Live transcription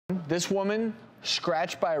This woman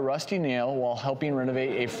scratched by a rusty nail while helping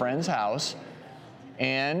renovate a friend's house.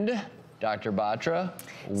 And Dr. Batra,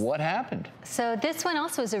 what happened? So this one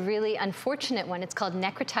also is a really unfortunate one. It's called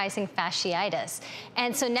necrotizing fasciitis.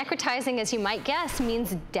 And so necrotizing, as you might guess,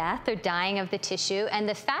 means death or dying of the tissue, and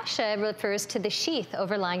the fascia refers to the sheath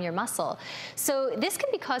overlying your muscle. So this can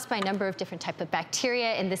be caused by a number of different types of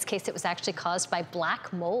bacteria. In this case, it was actually caused by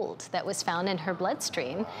black mold that was found in her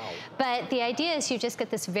bloodstream. Wow. But the idea is you just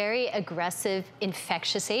get this very aggressive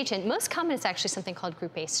infectious agent. Most common is actually something called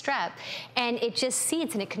group A strep, and it just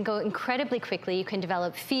seeds, and it can go incredibly quickly. You can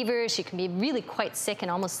develop fevers, you can be really quite sick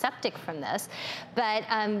and almost septic from this, but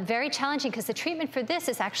very challenging because the treatment for this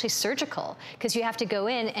is actually surgical, because you have to go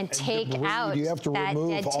in and take out you have to that remove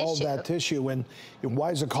dead all tissue. that tissue. And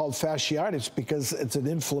why is it called fasciitis? Because it's an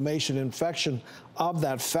inflammation infection of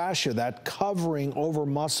that fascia, that covering over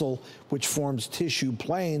muscle, which forms tissue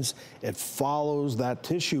planes. It follows that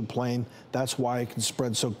tissue plane. That's why it can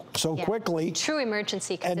spread so quickly. True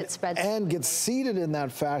emergency, because it spreads. And gets seated in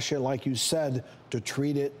that fascia, like you said. To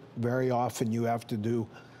treat it, very often you have to do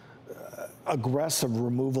aggressive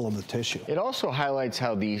removal of the tissue. It also highlights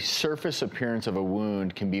how the surface appearance of a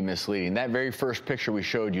wound can be misleading. That very first picture we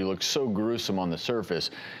showed you looked so gruesome on the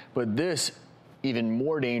surface, but this even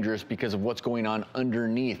more dangerous because of what's going on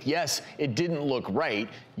underneath. Yes, it didn't look right.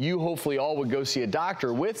 You hopefully all would go see a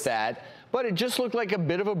doctor with that, but it just looked like a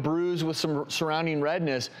bit of a bruise with some surrounding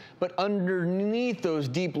redness, but underneath those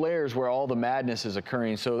deep layers where all the madness is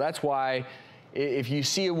occurring. So that's why if you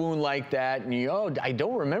see a wound like that and I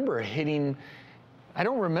don't remember hitting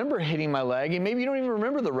my leg, and maybe you don't even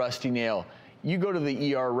remember the rusty nail, you go to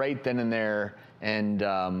the ER right then and there and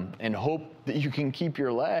hope that you can keep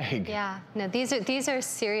your leg. Yeah, no, these are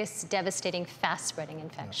serious, devastating, fast-spreading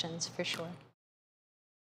infections for sure.